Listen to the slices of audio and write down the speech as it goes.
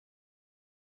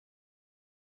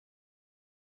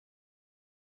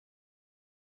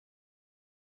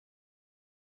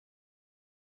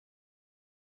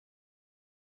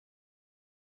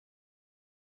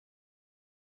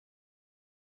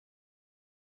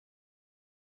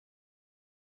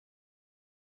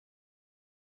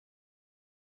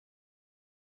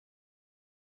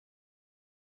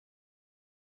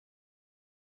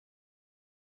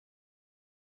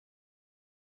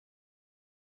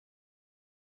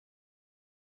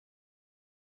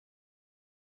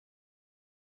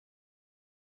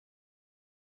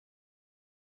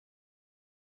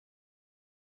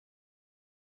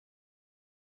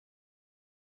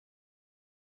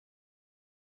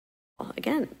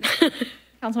again.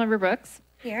 Councilmember Brooks.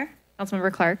 Here.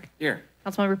 Councilmember Clark. Here.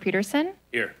 Councilmember Peterson.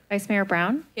 Here. Vice Mayor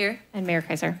Brown. Here. And Mayor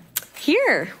Kaiser.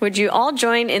 Here, would you all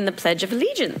join in the Pledge of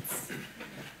Allegiance?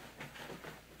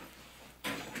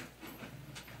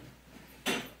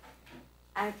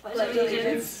 I pledge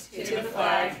allegiance to the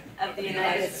flag of the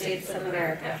United States of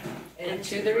America and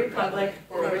to the republic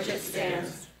for which it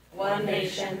stands, one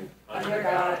nation, under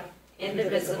God,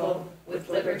 indivisible, with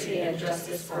liberty and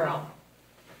justice for all.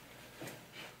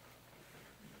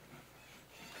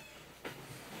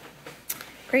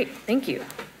 Great, thank you.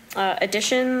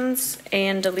 Additions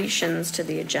and deletions to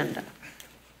the agenda.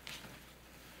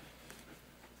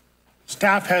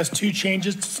 Staff has 2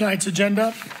 changes to tonight's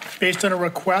agenda based on a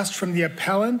request from the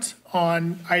appellant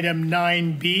on item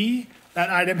 9B. That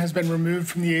item has been removed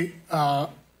from the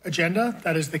agenda.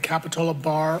 That is the Capitola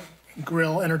Bar and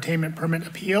Grill Entertainment Permit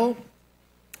Appeal.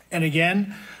 And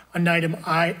again, on item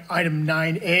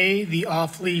 9A, the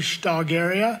off-leash dog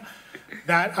area,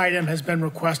 that item has been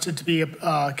requested to be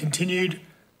continued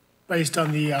based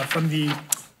on the from the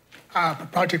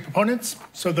project proponents.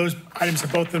 So those items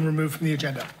have both been removed from the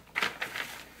agenda.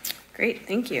 Great,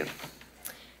 thank you.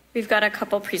 We've got a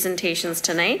couple presentations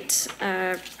tonight.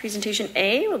 Presentation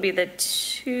A will be the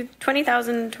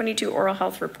 2022 Oral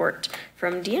Health Report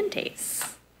from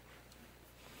Dientes.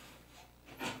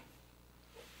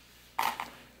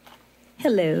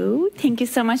 Hello, thank you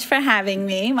so much for having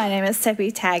me. My name is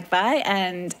Tepi Tagbai,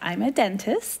 and I'm a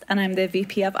dentist, and I'm the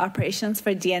VP of Operations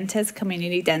for Dientes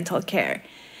Community Dental Care.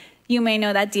 You may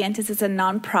know that Dientes is a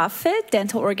nonprofit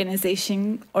dental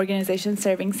organization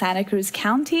serving Santa Cruz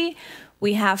County.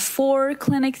 We have 4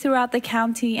 clinics throughout the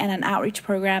county and an outreach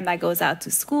program that goes out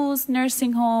to schools,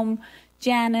 nursing home,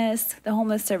 Janus, the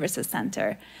Homeless Services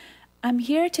Center. I'm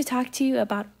here to talk to you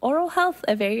about oral health,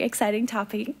 a very exciting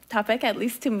topic, at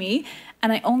least to me,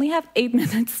 and I only have 8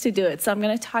 minutes to do it, so I'm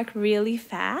going to talk really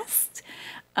fast.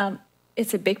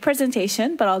 It's a big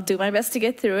presentation, but I'll do my best to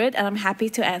get through it, and I'm happy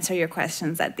to answer your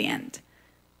questions at the end.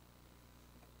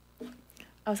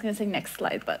 I was going to say next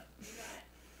slide, but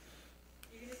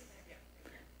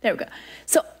there we go.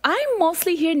 So I'm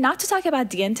mostly here not to talk about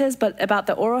Dientes, but about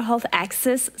the Oral Health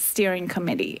Access Steering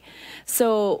Committee.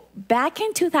 So back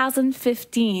in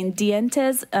 2015,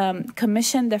 Dientes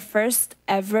commissioned the first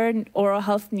ever oral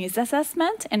health needs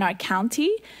assessment in our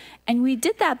county. And we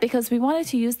did that because we wanted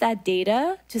to use that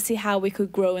data to see how we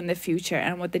could grow in the future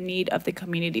and what the need of the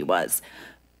community was.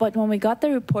 But when we got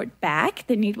the report back,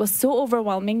 the need was so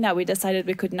overwhelming that we decided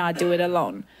we could not do it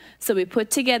alone. So we put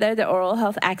together the Oral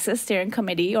Health Access Steering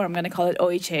Committee, or I'm going to call it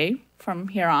OHA from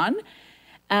here on.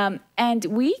 And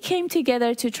we came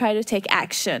together to try to take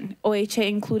action. OHA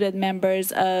included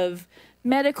members of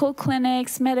medical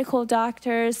clinics, medical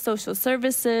doctors, social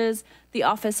services, the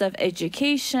Office of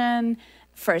Education,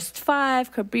 First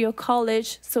Five, Cabrillo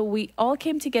College. So we all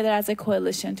came together as a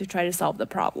coalition to try to solve the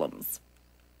problems.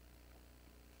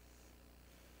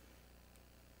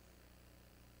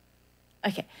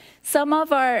 Okay, some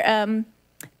of our,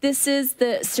 this is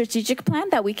the strategic plan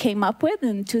that we came up with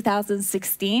in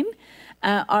 2016.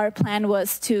 Our plan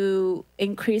was to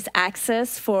increase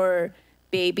access for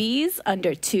babies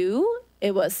under 2.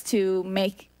 It was to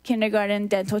make kindergarten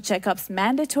dental checkups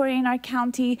mandatory in our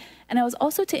county, and it was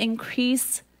also to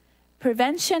increase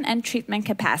prevention and treatment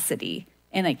capacity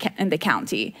in the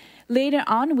county. Later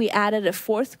on, we added a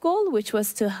 4th goal, which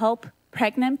was to help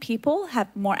pregnant people have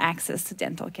more access to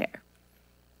dental care.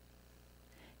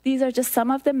 These are just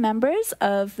some of the members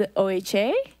of the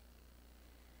OHA.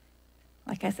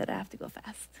 Like I said, I have to go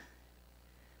fast.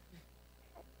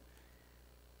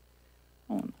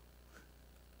 Oh, no.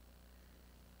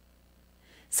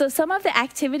 So some of the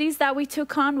activities that we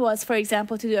took on was, for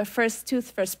example, to do a First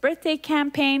Tooth, First Birthday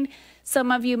campaign.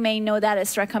 Some of you may know that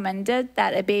it's recommended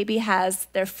that a baby has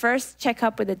their first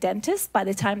checkup with a dentist by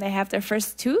the time they have their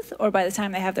first tooth or by the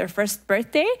time they have their first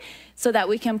birthday, so that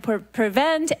we can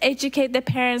prevent, educate the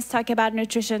parents, talk about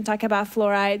nutrition, talk about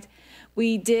fluoride.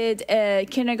 We did a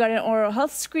kindergarten oral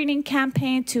health screening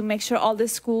campaign to make sure all the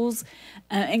schools,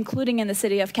 including in the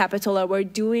city of Capitola, were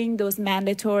doing those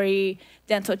mandatory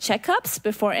dental checkups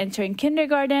before entering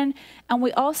kindergarten. And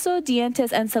we also,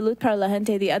 Dientes and Salud para la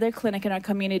Gente, the other clinic in our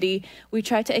community, we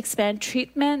try to expand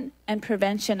treatment and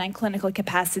prevention and clinical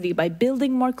capacity by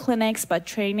building more clinics, by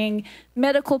training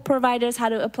medical providers how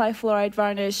to apply fluoride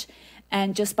varnish,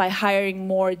 and just by hiring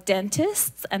more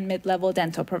dentists and mid-level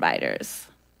dental providers.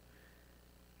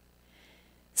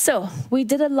 So we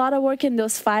did a lot of work in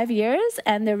those 5 years,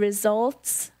 and the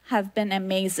results have been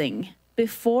amazing.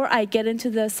 before I get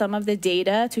into some of the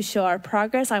data to show our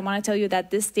progress, I want to tell you that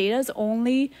this data is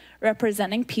only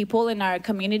representing people in our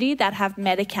community that have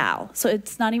Medi-Cal. So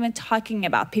it's not even talking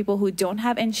about people who don't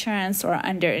have insurance or are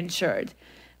underinsured.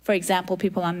 For example,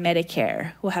 people on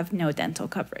Medicare who have no dental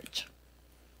coverage.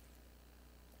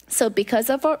 So because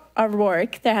of our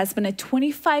work, there has been a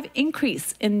 25%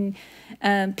 increase in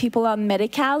people on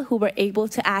Medi-Cal who were able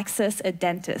to access a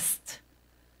dentist.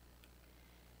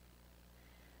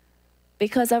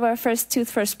 Because of our First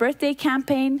Tooth, First Birthday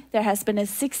campaign, there has been a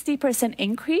 60%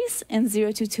 increase in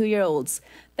 0 to 2-year-olds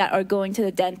that are going to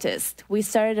the dentist. We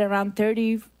started around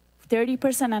 30%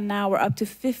 and now we're up to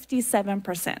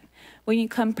 57%. When you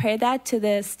compare that to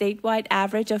the statewide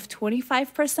average of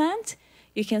 25%,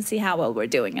 you can see how well we're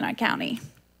doing in our county.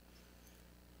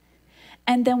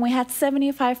 And then we had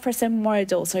 75% more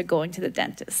adults are going to the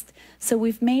dentist. So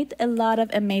we've made a lot of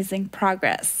amazing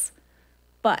progress.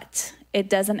 But it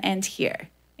doesn't end here.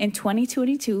 In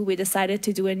 2022, we decided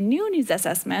to do a new needs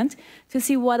assessment to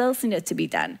see what else needed to be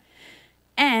done.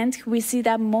 And we see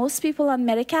that most people on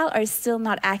Medi-Cal are still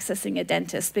not accessing a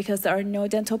dentist because there are no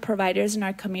dental providers in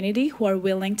our community who are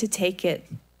willing to take it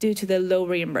due to the low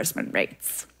reimbursement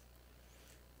rates.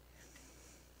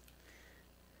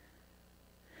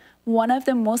 One of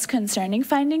the most concerning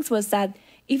findings was that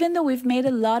even though we've made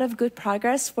a lot of good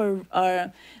progress for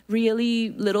our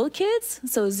really little kids,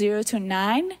 so 0 to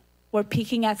 9, we're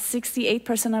peaking at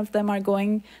 68% of them are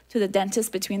going to the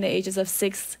dentist between the ages of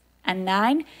 6 and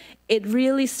 9. It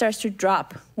really starts to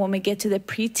drop when we get to the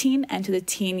preteen and to the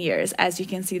teen years. As you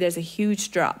can see, there's a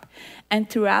huge drop. And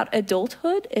throughout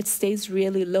adulthood, it stays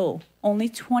really low. Only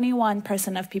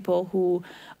 21% of people who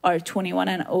are 21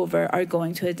 and over are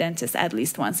going to a dentist at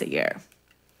least once a year.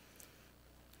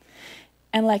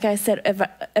 And like I said,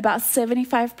 about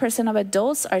 75% of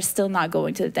adults are still not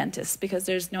going to the dentist because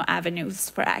there's no avenues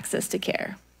for access to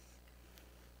care.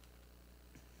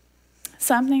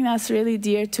 Something that's really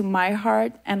dear to my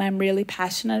heart and I'm really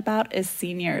passionate about is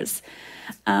seniors.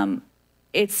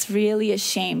 It's really a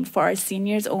shame for our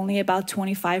seniors. Only about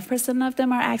 25% of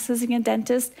them are accessing a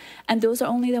dentist, and those are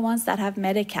only the ones that have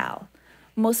Medi-Cal.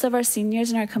 Most of our seniors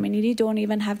in our community don't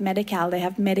even have Medi-Cal, they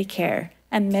have Medicare.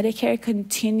 And Medicare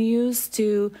continues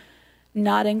to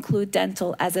not include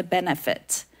dental as a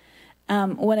benefit.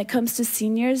 When it comes to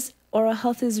seniors, oral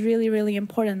health is really, really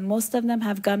important. Most of them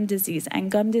have gum disease, and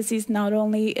gum disease not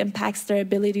only impacts their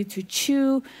ability to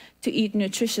chew, to eat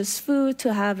nutritious food,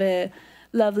 to have a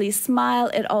lovely smile,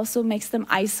 it also makes them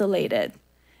isolated,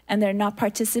 and they're not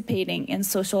participating in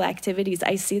social activities.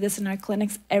 I see this in our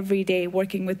clinics every day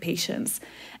working with patients.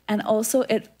 And also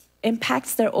it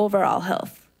impacts their overall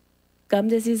health. Gum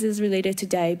disease is related to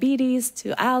diabetes,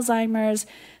 to Alzheimer's,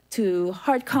 to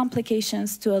heart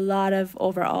complications, to a lot of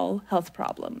overall health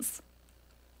problems.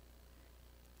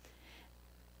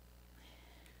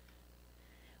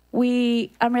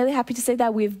 I'm really happy to say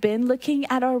that we've been looking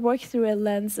at our work through a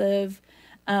lens of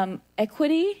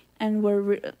equity, and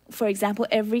for example,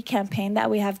 every campaign that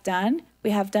we have done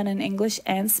in English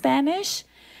and Spanish.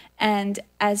 And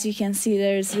as you can see,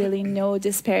 there's really no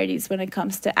disparities when it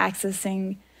comes to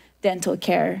accessing dental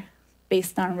care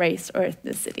based on race or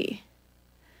ethnicity.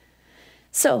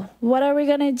 So what are we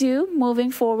going to do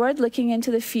moving forward, looking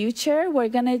into the future? We're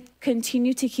going to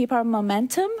continue to keep our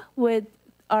momentum with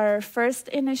our first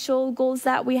initial goals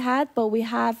that we had, but we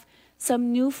have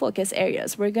some new focus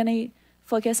areas. We're going to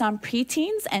focus on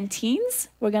preteens and teens.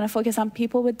 We're going to focus on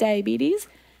people with diabetes,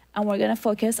 and we're going to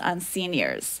focus on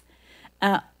seniors.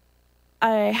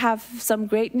 I have some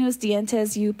great news.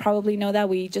 Dientes, you probably know that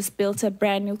we just built a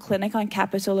brand new clinic on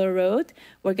Capitola Road.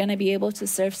 We're going to be able to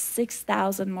serve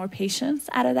 6,000 more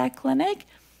patients out of that clinic.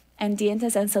 And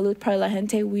Dientes and Salud para la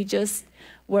Gente, we just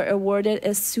were awarded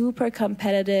a super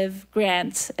competitive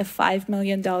grant, a $5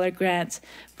 million grant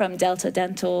from Delta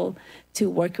Dental to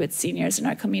work with seniors in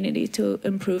our community to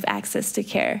improve access to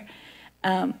care.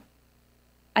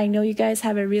 I know you guys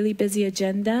have a really busy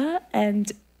agenda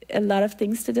and a lot of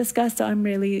things to discuss, so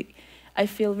I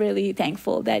feel really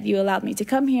thankful that you allowed me to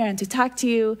come here and to talk to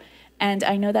you. And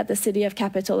I know that the city of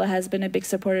Capitola has been a big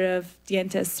supporter of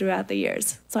Dientes throughout the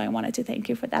years. So I wanted to thank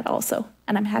you for that also.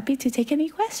 And I'm happy to take any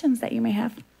questions that you may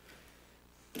have.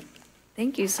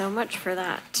 Thank you so much for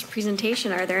that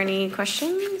presentation. Are there any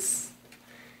questions?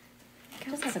 I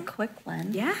just have a quick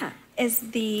one. Yeah. Is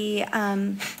the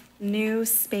new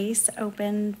space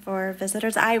open for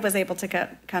visitors? I was able to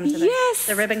come to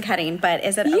the ribbon cutting, but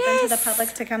is it open to the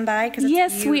public to come by?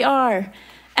 Yes, we are.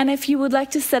 And if you would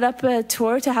like to set up a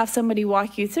tour to have somebody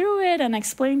walk you through it and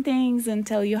explain things and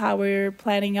tell you how we're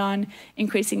planning on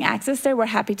increasing access there, we're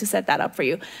happy to set that up for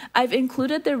you. I've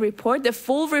included the report, the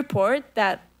full report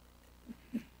that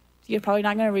you're probably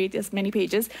not going to read as many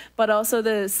pages, but also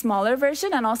the smaller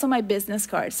version and also my business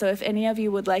card. So if any of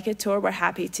you would like a tour, we're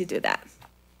happy to do that.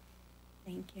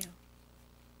 Thank you.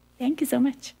 Thank you so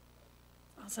much.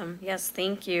 Awesome. Yes,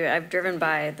 thank you. I've driven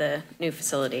by the new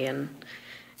facility and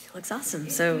it looks awesome.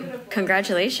 So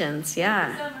congratulations.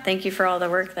 Yeah. Thank you for all the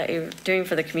work that you're doing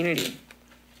for the community.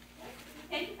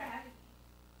 Thank you for having me.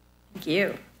 Thank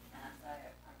you.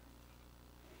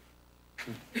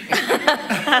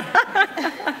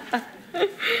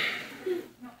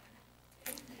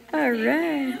 All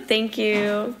right. Thank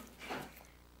you.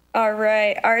 All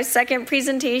right. Our second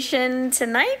presentation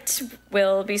tonight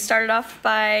will be started off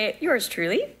by yours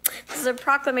truly. This is a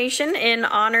proclamation in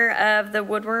honor of the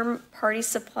Woodworm Party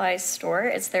Supply Store.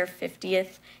 It's their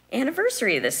 50th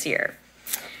anniversary this year.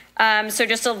 So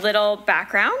just a little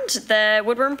background. The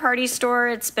Woodworm Party Store,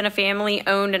 it's been a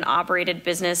family-owned and operated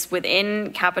business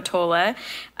within Capitola.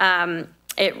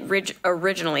 It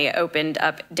originally opened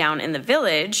up down in the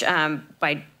village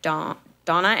by Donna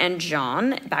and John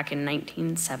back in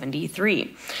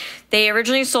 1973. They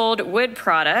originally sold wood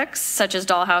products such as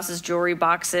dollhouses, jewelry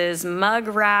boxes, mug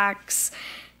racks,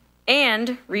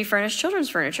 and refurnished children's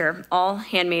furniture, all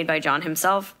handmade by John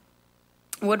himself.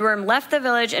 Woodworm left the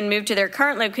village and moved to their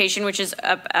current location, which is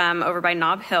up over by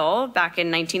Nob Hill back in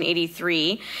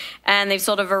 1983. And they've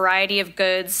sold a variety of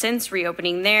goods since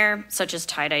reopening there, such as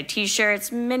tie-dye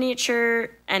t-shirts,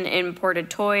 miniature and imported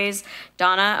toys.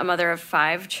 Donna, a mother of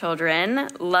 5 children,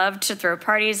 loved to throw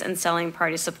parties, and selling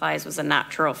party supplies was a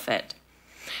natural fit.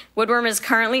 Woodworm is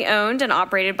currently owned and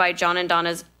operated by John and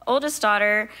Donna's oldest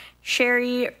daughter,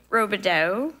 Sherry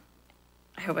Robideau.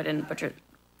 I hope I didn't butcher it.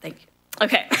 Thank you.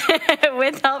 Okay,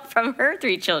 with help from her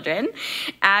 3 children,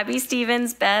 Abby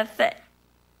Stevens, Beth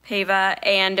Pava,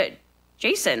 and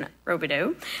Jason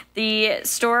Robideau. The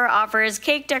store offers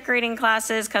cake decorating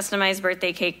classes, customized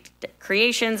birthday cake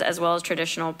creations, as well as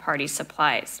traditional party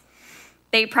supplies.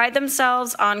 They pride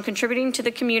themselves on contributing to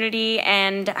the community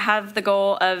and have the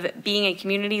goal of being a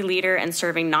community leader and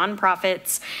serving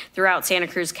nonprofits throughout Santa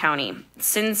Cruz County.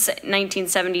 Since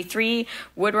 1973,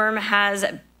 Woodworm has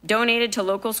donated to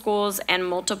local schools and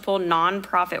multiple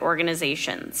nonprofit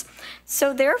organizations.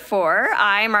 So therefore,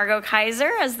 I, Margot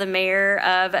Kaiser, as the mayor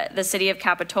of the city of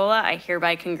Capitola, I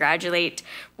hereby congratulate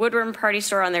Woodworm Party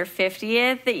Store on their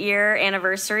 50th year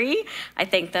anniversary. I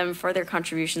thank them for their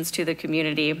contributions to the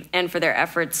community and for their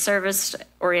efforts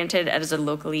service-oriented as a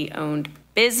locally owned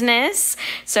business.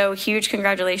 So huge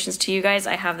congratulations to you guys.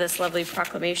 I have this lovely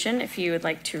proclamation if you would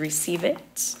like to receive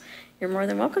it. You're more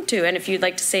than welcome to. And if you'd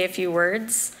like to say a few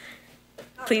words,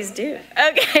 please do.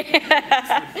 Okay.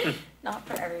 Not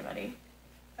for everybody.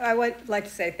 I would like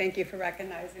to say thank you for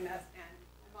recognizing us. And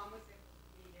my mom was able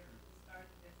to be here when we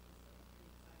started this.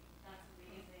 That's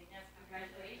amazing. Yes,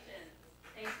 congratulations.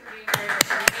 Thanks for being part of the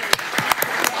community.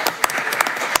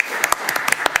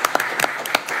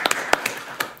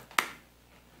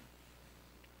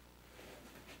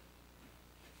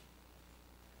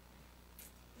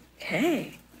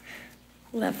 Okay.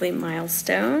 Lovely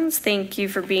milestones. Thank you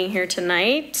for being here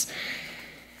tonight.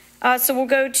 So we'll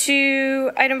go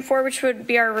to item 4, which would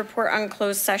be our report on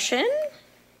closed session.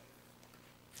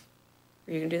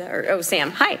 Are you going to do that? Or, oh,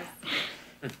 Sam, hi.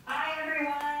 Hi,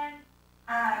 everyone.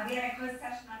 We had a closed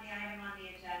session on the item on the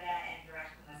agenda, and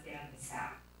direction was given to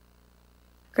staff.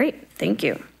 Great, thank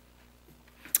you.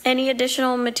 Any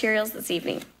additional materials this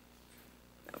evening?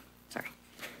 Oh, sorry.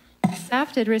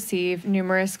 Staff did receive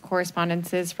numerous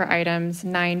correspondences for items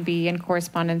 9B and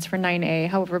correspondence for 9A.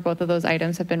 However, both of those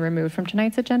items have been removed from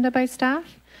tonight's agenda by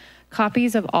staff.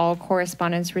 Copies of all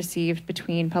correspondence received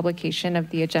between publication of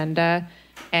the agenda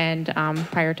and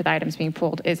prior to the items being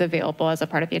pulled is available as a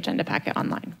part of the agenda packet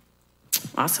online.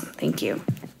 Awesome, thank you.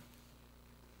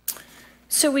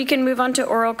 So we can move on to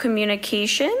oral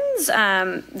communications.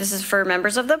 This is for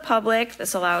members of the public.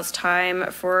 This allows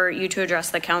time for you to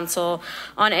address the council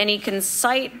on any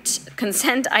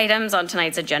consent items on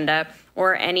tonight's agenda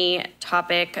or any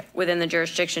topic within the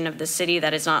jurisdiction of the city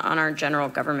that is not on our general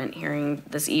government hearing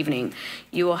this evening.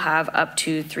 You will have up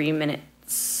to 3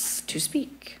 minutes to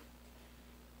speak.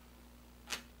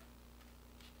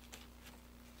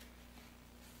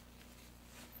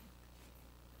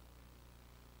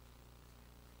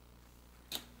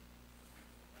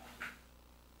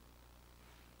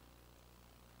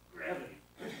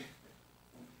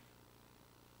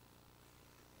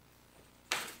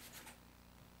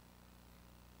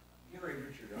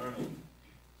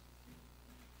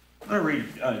 I'm going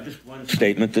to read just one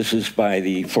statement. This is by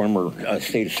the former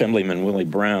State Assemblyman Willie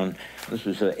Brown. This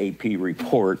is an AP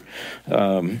report.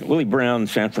 Willie Brown,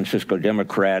 San Francisco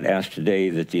Democrat, asked today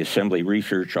that the Assembly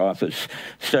Research Office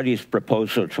studies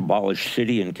proposal to abolish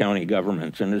city and county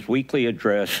governments. In his weekly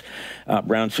address,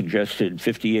 Brown suggested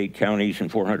 58 counties and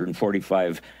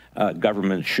 445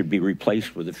 governments should be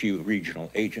replaced with a few regional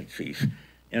agencies.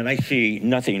 And I see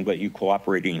nothing but you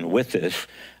cooperating with this.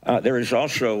 There is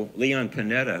also Leon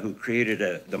Panetta, who created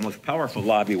the most powerful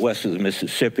lobby west of the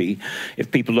Mississippi.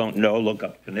 If people don't know, look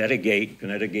up Panetta Gate.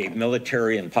 Panetta gave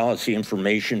military and policy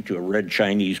information to a red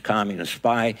Chinese communist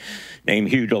spy named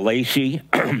Hugh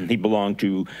DeLacy. He belonged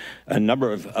to a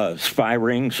number of spy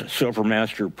rings,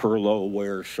 Silvermaster, Perlo,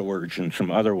 Ware, Swords, and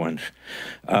some other ones.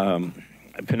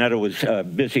 Panetta was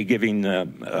busy giving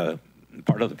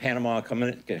part of the Panama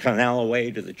Canal away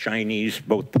to the Chinese,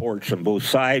 both ports on both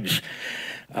sides.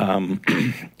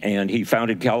 And he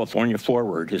founded California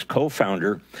Forward. His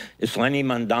co-founder is Lenny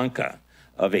Mandanka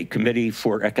of a Committee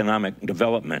for Economic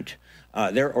Development.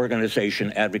 Their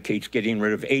organization advocates getting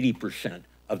rid of 80%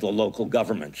 of the local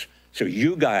governments. So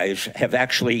you guys have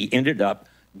actually ended up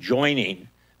joining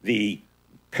the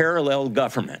parallel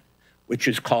government, which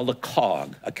is called a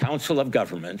COG, a Council of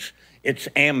Governments. It's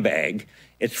AMBAG.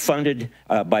 It's funded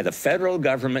by the federal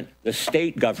government, the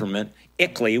state government,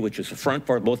 ICLEI, which is the front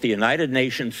for both the United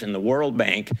Nations and the World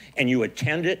Bank, and you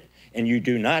attend it, and you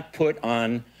do not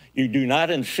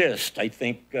insist. I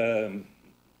think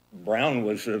Brown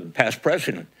was a past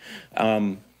president,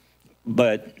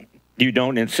 but you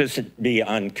don't insist it be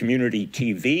on community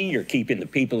TV. You're keeping the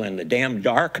people in the damn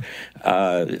dark.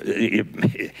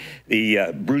 Bruce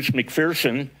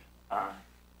McPherson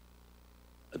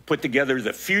put together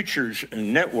the Futures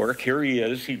Network. Here he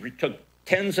is. He took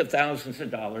tens of thousands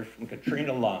of dollars from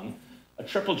Katrina Lum, a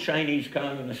triple Chinese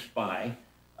communist spy,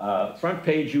 front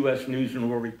page U.S. News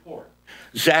and World Report.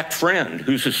 Zach Friend,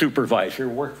 who's a supervisor,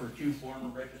 worked for two former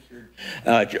registered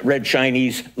red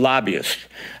Chinese lobbyists.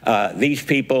 These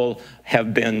people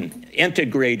have been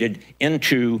integrated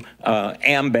into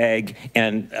AMBAG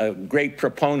and great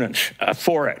proponents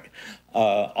for it.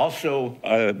 Also,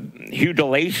 Hugh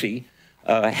DeLacy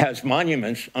has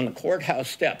monuments on the courthouse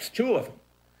steps, 2 of them.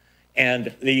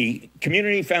 And the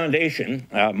Community Foundation,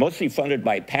 mostly funded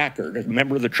by Packard, a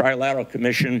member of the Trilateral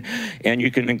Commission, and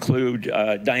you can include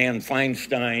Dianne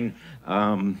Feinstein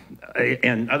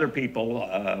and other people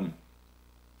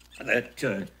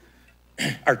that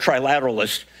are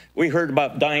trilateralists. We heard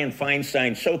about Dianne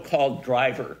Feinstein's so-called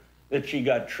driver, that she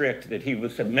got tricked, that he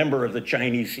was a member of the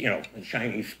Chinese, the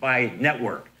Chinese spy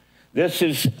network. This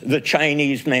is the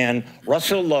Chinese man,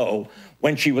 Russell Lowe.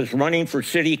 When she was running for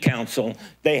city council,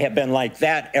 they have been like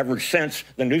that ever since.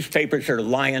 The newspapers are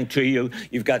lying to you.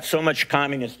 You've got so much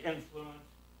communist influence.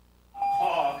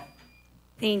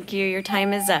 Thank you. Your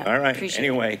time is up. All right.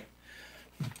 Anyway,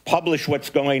 publish what's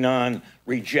going on.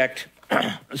 Reject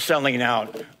selling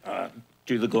out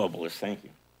to the globalists. Thank you.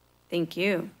 Thank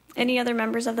you. Any other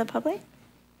members of the public?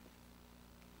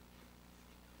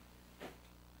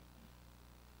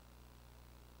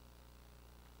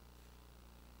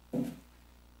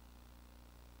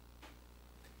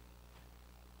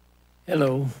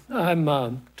 Hello,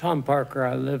 I'm Tom Parker.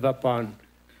 I live up on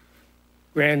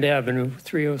Grand Avenue,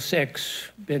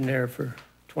 306. Been there for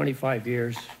 25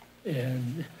 years,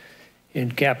 and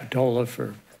in Capitola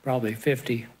for probably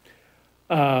 50.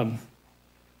 Every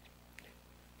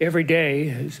day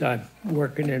as I'm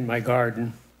working in my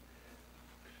garden,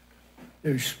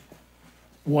 there's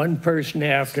one person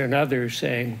after another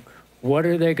saying, what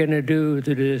are they going to do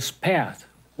to this path?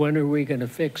 When are we going to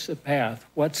fix the path?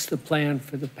 What's the plan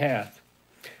for the path?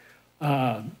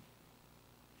 I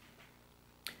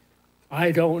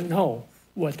don't know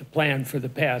what the plan for the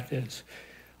path is.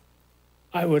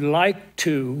 I would like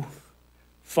to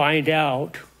find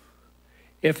out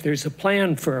if there's a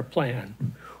plan for a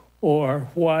plan, or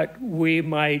what we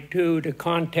might do to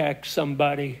contact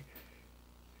somebody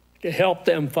to help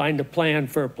them find a plan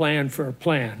for a plan for a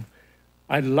plan.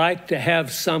 I'd like to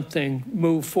have something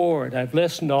move forward. I've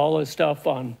listened to all the stuff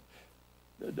by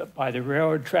the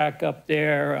railroad track up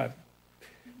there,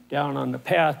 down on the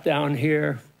path down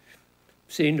here,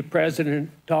 seen the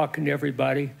president talking to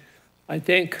everybody. I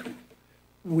think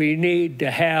we need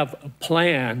to have a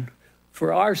plan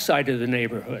for our side of the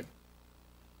neighborhood.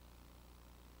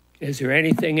 Is there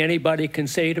anything anybody can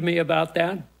say to me about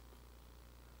that?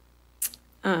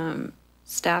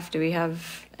 Staff, do we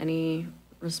have any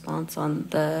response on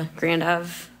the Grand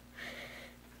Ave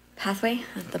pathway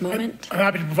at the moment? I'm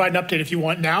happy to provide an update if you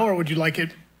want now, or would you like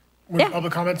it when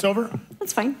public comment's over?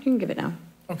 That's fine. You can give it now.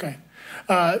 Okay.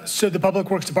 So the Public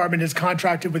Works Department has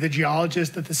contracted with a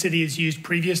geologist that the city has used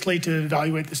previously to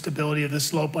evaluate the stability of the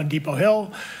slope on Depot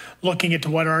Hill, looking into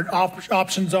what our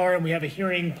options are, and we have a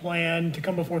hearing plan to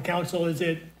come before council. Is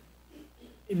it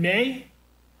in May?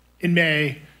 In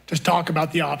May, to talk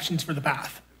about the options for the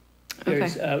path.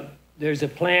 There's a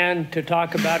plan to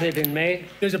talk about it in May?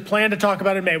 There's a plan to talk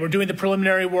about it in May. We're doing the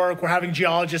preliminary work. We're having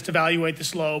geologists evaluate the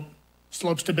slope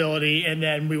stability, and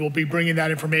then we will be bringing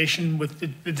that information with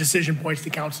the decision points to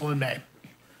council in May.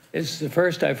 It's the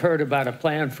first I've heard about a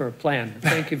plan for a plan.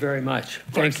 Thank you very much.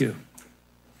 Thank you.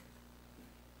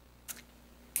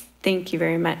 Thank you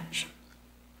very much.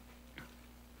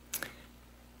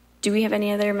 Do we have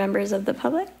any other members of the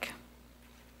public?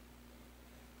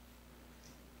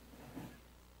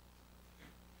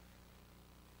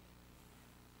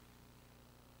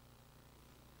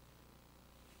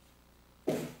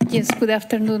 Yes, good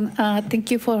afternoon. Thank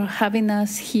you for having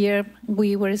us here.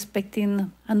 We were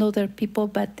expecting another people,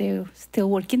 but they're still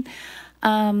working.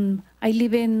 I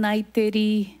live in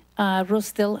 930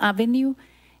 Rosedale Avenue,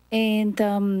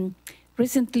 and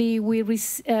recently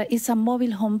it's a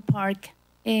mobile home park,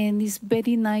 and it's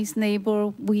very nice neighbor.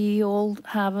 We all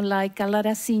have like a lot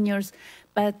of seniors,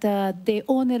 but the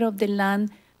owner of the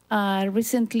land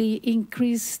recently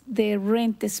increased the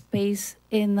rent space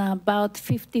in about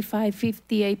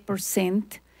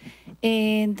 55-58%,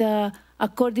 and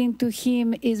according to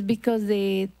him, is because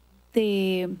the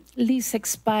lease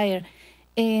expired.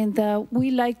 And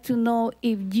we like to know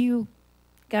if you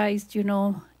guys,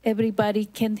 everybody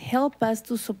can help us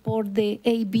to support the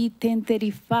AB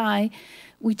 1035,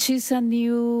 which is a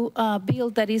new bill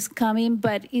that is coming,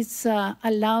 but it's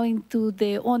allowing to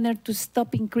the owner to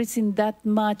stop increasing that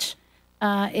much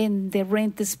in the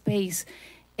rent space.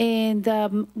 And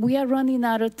we are running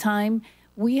out of time.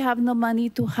 We have no money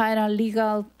to hire a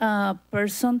legal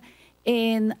person,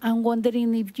 and I'm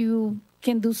wondering if you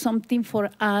can do something for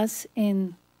us.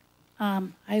 And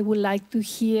I would like to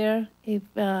hear if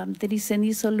there is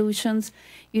any solutions.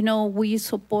 We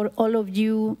support all of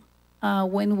you.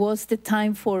 When was the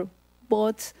time for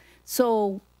votes?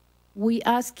 So we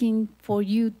asking for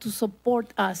you to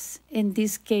support us in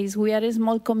this case. We are a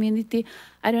small community.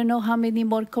 I don't know how many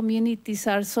more communities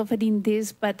are suffering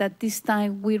this, but at this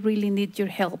time, we really need your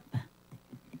help.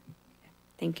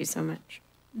 Thank you so much.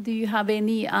 Do you have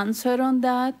any answer on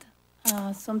that?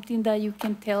 Something that you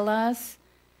can tell us?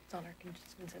 It's on our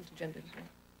consent agenda.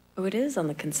 Oh, it is on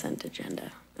the consent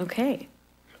agenda. Okay.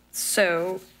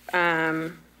 So,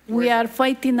 we are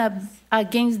fighting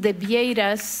against the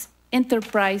Vieiras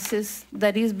Enterprises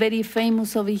that is very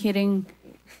famous over here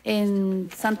in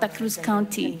Santa Cruz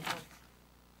County. It's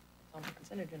on the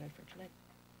consent agenda for tonight.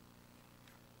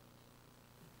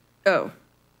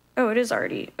 Oh, it is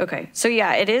already. Okay. So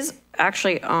yeah, it is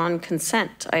actually on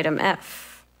consent, item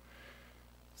F.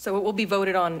 So it will be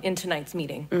voted on in tonight's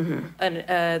meeting. Mm-hmm. And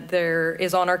there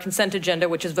is on our consent agenda,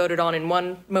 which is voted on in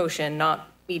one motion, not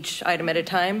each item at a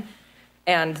time.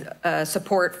 And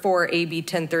support for AB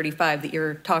 1035 that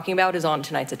you're talking about is on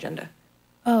tonight's agenda.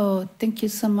 Oh, thank you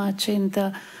so much. In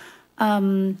the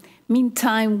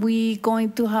meantime, we're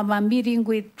going to have a meeting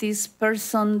with this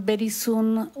person very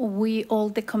soon. We, all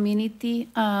the community,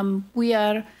 we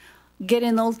are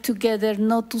getting all together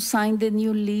not to sign the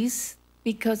new lease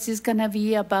because it's going to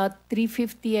be about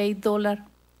 $358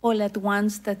 all at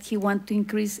once that he wants to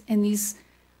increase in his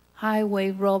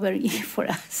highway robbery for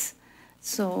us.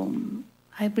 So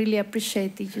I really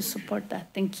appreciate that you support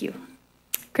that. Thank you.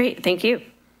 Great, thank you.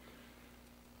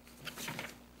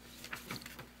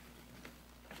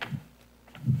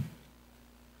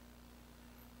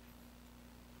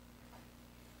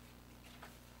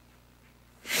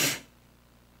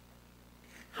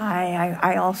 Hi,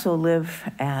 I also live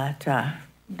at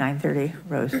 930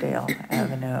 Rosedale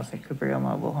Avenue up at Cabrillo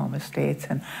Mobile Home Estates,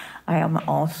 and I am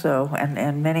also,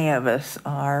 and many of us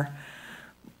are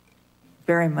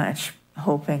very much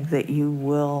hoping that you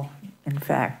will, in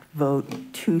fact, vote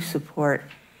to support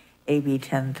AB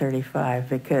 1035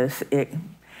 because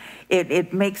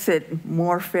it makes it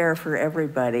more fair for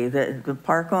everybody. The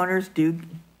park owners do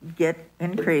get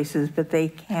increases, but they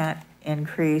can't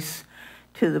increase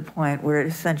to the point where it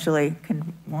essentially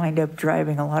can wind up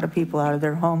driving a lot of people out of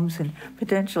their homes and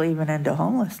potentially even into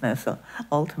homelessness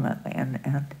ultimately.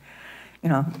 And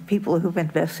people who've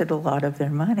invested a lot of their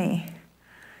money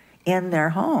in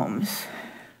their homes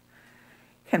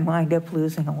can wind up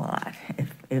losing a lot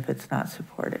if it's not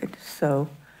supported. So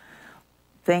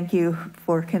thank you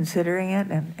for considering it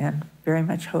and very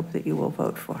much hope that you will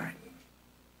vote for it.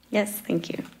 Yes, thank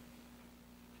you.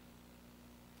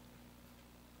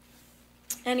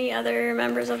 Any other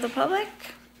members of the public?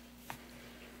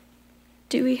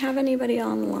 Do we have anybody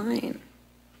online?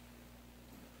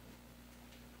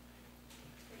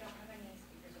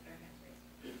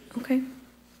 Okay.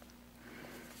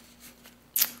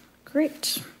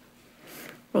 Great.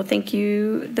 Well, thank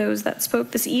you, those that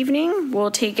spoke this evening.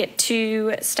 We'll take it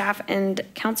to staff and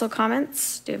council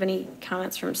comments. Do you have any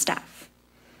comments from staff?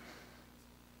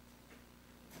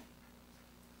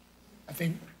 I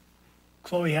think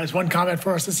Chloe has one comment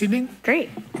for us this evening.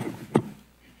 Great.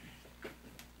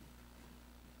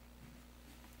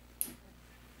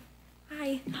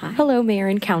 Hi. Hello, Mayor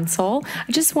and Council.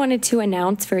 I just wanted to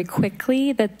announce very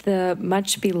quickly that the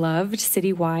much beloved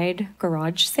citywide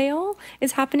garage sale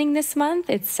is happening this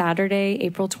month. It's Saturday,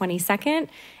 April 22nd,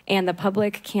 and the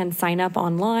public can sign up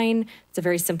online. It's a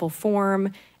very simple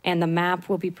form, and the map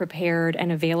will be prepared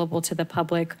and available to the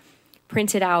public,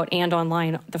 printed out and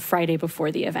online the Friday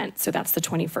before the event. So that's the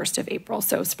 21st of April.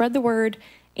 So spread the word,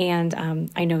 and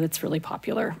I know it's really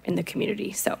popular in the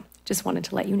community. So just wanted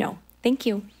to let you know. Thank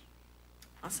you.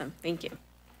 Awesome, thank you.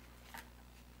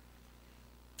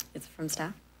 It's from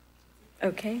staff?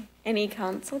 Okay, any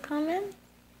council comment?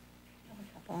 I have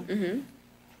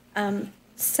a couple.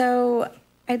 So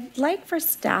I'd like for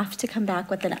staff to come back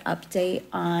with an update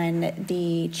on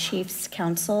the Chiefs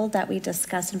Council that we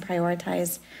discussed and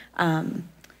prioritized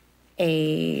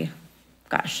a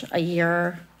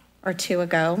year or two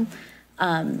ago.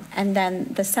 And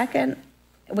then the second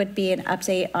would be an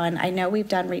update on, I know we've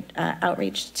done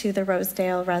outreach to the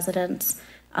Rosedale residents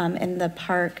in the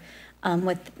park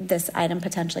with this item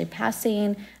potentially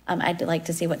passing. I'd like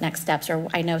to see what next steps are.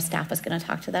 I know staff was going to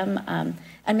talk to them,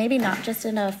 and maybe not just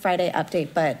in a Friday update,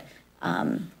 but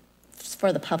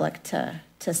for the public to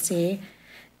see.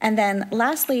 And then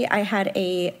lastly, I had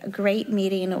a great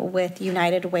meeting with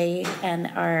United Way and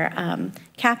our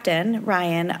captain,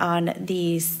 Ryan, on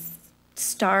the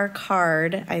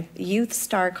youth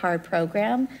star card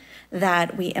program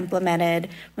that we implemented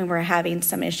when we were having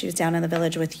some issues down in the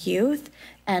village with youth.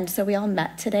 And so we all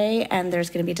met today, and there's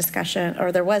going to be discussion,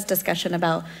 or there was discussion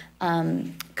about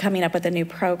coming up with a new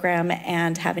program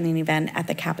and having an event at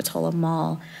the Capitola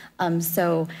Mall.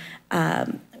 So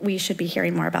we should be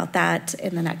hearing more about that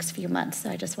in the next few months. So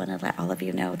I just want to let all of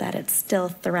you know that it's still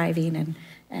thriving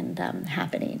and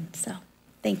happening. So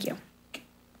thank you.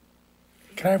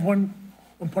 Can I have one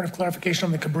point of clarification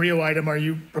on the Cabrillo item? Are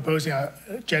you proposing an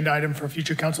agenda item for a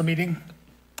future council meeting?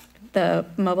 The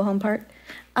mobile home part?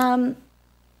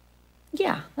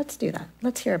 Yeah, let's do that.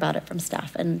 Let's hear about it from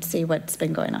staff and see what's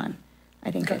been going on. I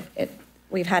think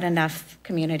we've had enough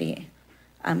community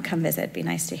come visit. It'd be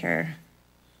nice to hear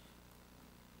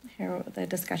the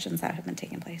discussions that have been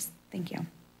taking place. Thank you.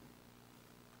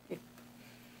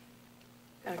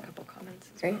 Got a couple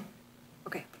comments. Great.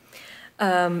 Okay.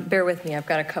 Bear with me, I've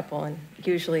got a couple, and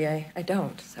usually I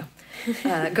don't. So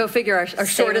go figure, our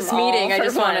shortest meeting. I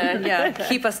just want to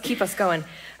keep us going.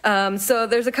 So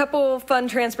there's a couple fun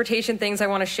transportation things I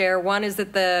want to share. One is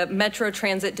that the Metro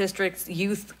Transit District's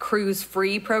Youth Cruise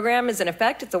Free program is in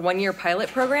effect. It's a one-year pilot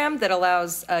program that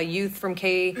allows youth from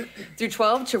K through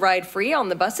 12 to ride free on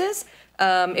the buses.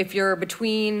 If you're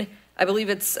between, I believe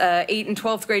it's 8th and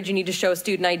 12th grade, you need to show a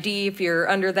student ID. If you're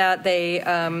under that,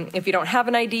 if you don't have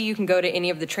an ID, you can go to any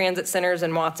of the transit centers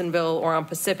in Watsonville or on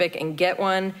Pacific and get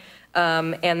one.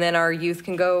 And then our youth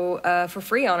can go for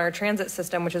free on our transit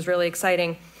system, which is really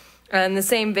exciting. In the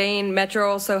same vein, Metro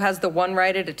also has the One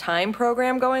Ride at a Time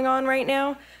program going on right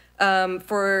now,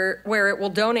 for where it will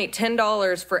donate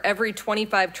 $10 for every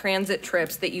 25 transit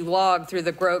trips that you log through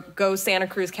the Go Santa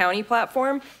Cruz County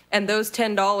platform. And those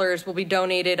 $10 will be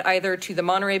donated either to the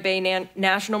Monterey Bay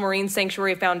National Marine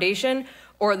Sanctuary Foundation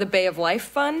or the Bay of Life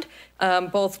Fund,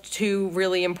 both two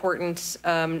really important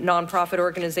nonprofit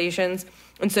organizations.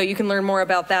 And so you can learn more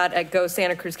about that at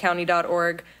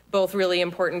gosantacruzcounty.org, both really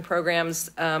important programs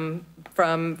from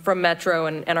Metro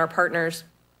and our partners.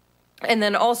 And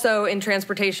then also in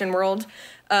transportation world,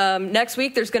 next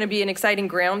week there's going to be an exciting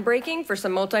groundbreaking for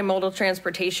some multimodal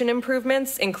transportation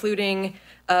improvements, including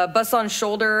bus on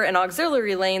shoulder and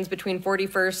auxiliary lanes between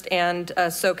 41st and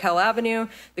Soquel Avenue.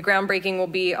 The groundbreaking will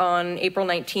be on April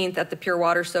 19th at the Pure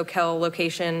Water Soquel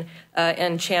location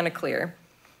in Chanticleer.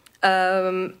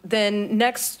 Then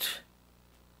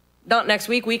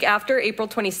week after, April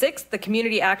 26th, the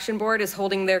Community Action Board is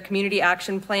holding their Community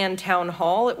Action Plan Town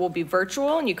Hall. It will be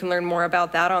virtual, and you can learn more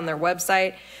about that on their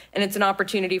website. And it's an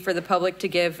opportunity for the public to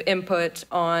give input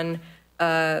on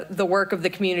the work of the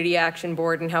Community Action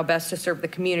Board and how best to serve the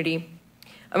community.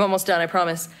 I'm almost done, I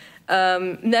promise.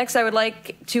 Next, I would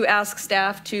like to ask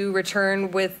staff to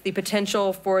return with the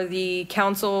potential for the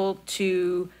council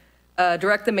to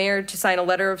direct the mayor to sign a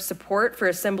letter of support for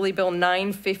Assembly Bill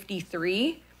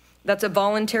 953, That's a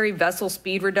voluntary vessel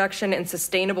speed reduction and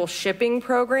sustainable shipping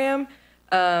program.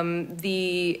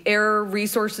 The Air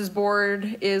Resources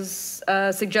Board is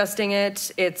suggesting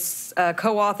it. It's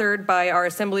co-authored by our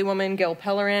Assemblywoman, Gail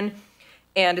Pellerin,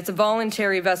 and it's a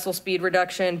voluntary vessel speed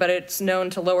reduction, but it's known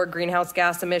to lower greenhouse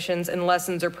gas emissions and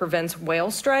lessens or prevents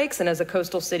whale strikes. And as a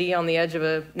coastal city on the edge of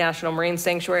a national marine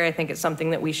sanctuary, I think it's something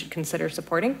that we should consider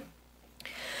supporting.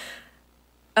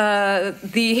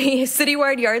 The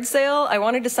citywide yard sale, I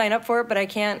wanted to sign up for it, but I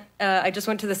can't. I just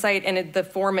went to the site and the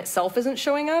form itself isn't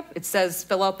showing up. It says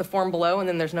fill out the form below, and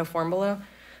then there's no form below.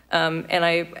 And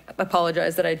I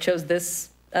apologize that I chose this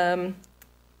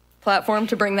platform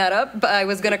to bring that up, but I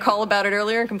was going to call about it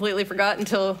earlier and completely forgot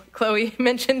until Chloe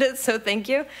mentioned it, so thank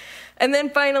you. And then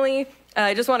finally,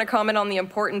 I just want to comment on the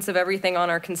importance of everything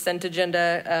on our consent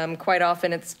agenda. Quite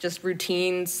often it's just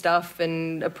routine stuff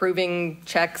and approving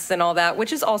checks and all that,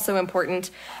 which is also important.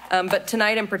 But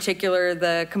tonight in particular,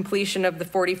 the completion of the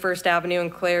 41st Avenue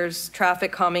and Claire's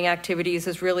traffic calming activities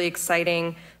is really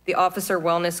exciting. The officer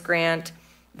wellness grant,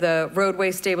 the roadway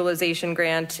stabilization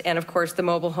grant, and of course the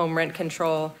mobile home rent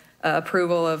control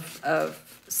approval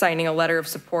of signing a letter of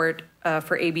support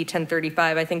for AB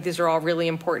 1035. I think these are all really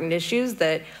important issues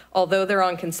that, although they're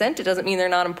on consent, it doesn't mean they're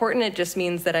not important. It just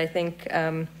means that I think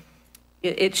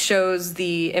it shows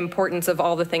the importance of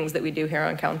all the things that we do here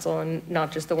on council and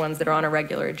not just the ones that are on a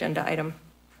regular agenda item.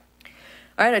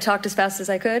 All right, I talked as fast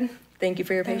as I could. Thank you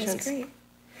for your patience. That was great.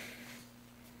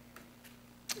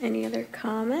 Any other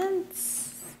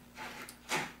comments?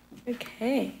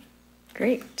 Okay,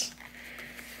 great.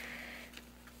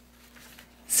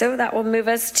 So that will move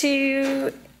us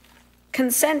to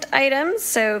consent items.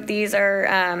 So these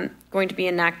are going to be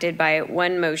enacted by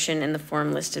one motion in the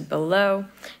form listed below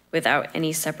without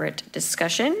any separate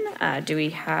discussion. Do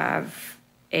we have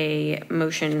a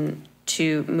motion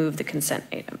to move the consent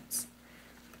items?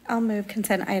 I'll move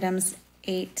consent items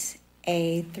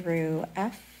 8A through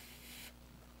F.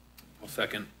 I'll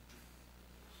second.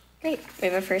 Great. We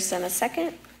have a first and a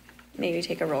second. Maybe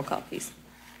take a roll call, please.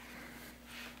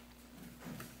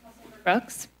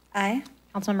 Brooks? Aye.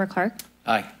 Councilmember Clark?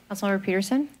 Aye. Councilmember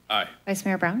Peterson? Aye. Vice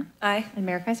Mayor Brown? Aye. And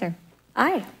Mayor Kaiser?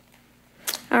 Aye.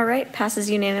 All right, passes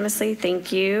unanimously.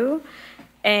 Thank you.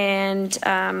 And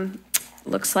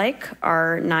looks like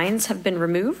our 9s have been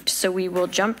removed, so we will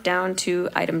jump down to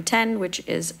item 10, which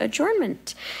is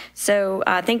adjournment. So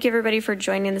thank you everybody for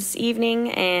joining this evening,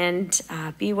 and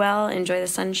be well, enjoy the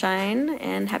sunshine,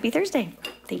 and happy Thursday.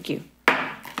 Thank you.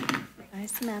 Bye,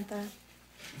 Samantha.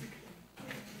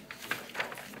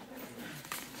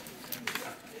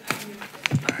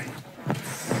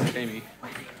 Jamie.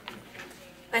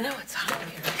 I know it's hot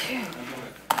here too.